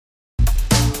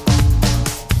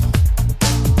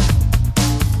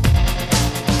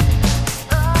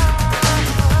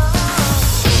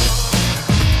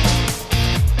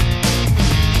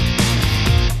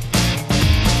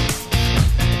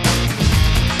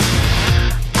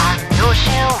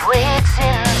waits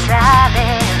in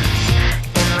silence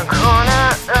in the corner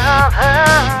of her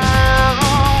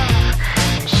room.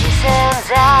 She sends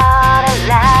out a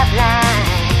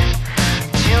lifeline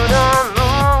to the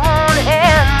moon,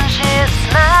 and she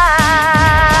smiles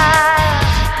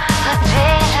a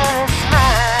dangerous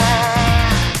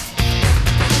smile.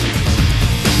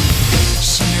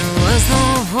 She was the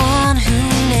one who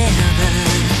never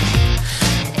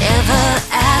ever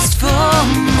asked for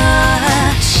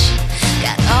much,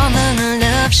 got all the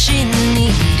love she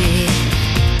needed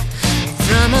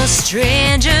from a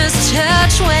stranger's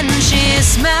touch when she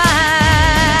smiled,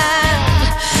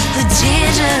 a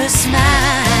dangerous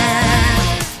smile.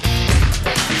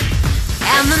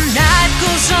 And the night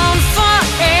goes on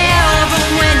forever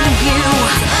when you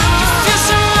feel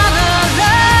so all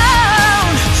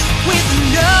alone, with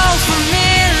no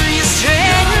familiar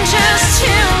strangers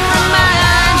to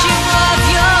remind you of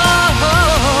your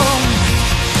home.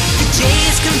 The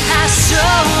days can pass so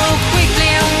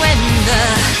quickly when the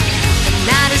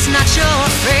night is not your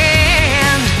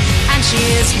friend, and she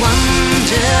is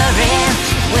wondering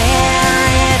where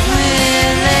it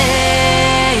will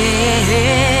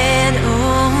end.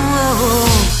 Oh,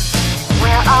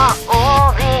 where are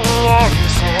all the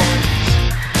answers?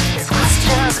 There's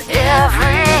questions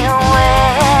everywhere,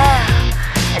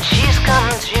 and she's come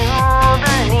to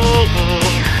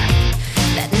believe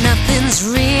that nothing's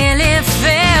really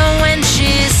fair when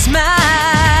she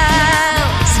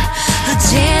smiles, a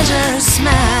dangerous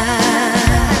smile.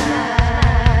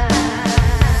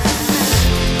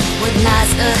 What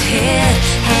lies ahead,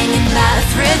 hanging by a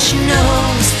thread, she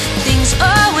knows things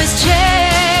always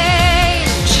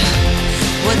change.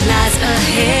 What lies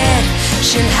ahead,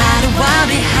 she'll hide a while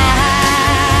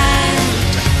behind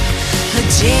a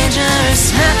dangerous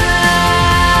smile.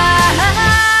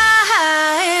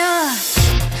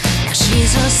 Now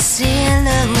she's a sailor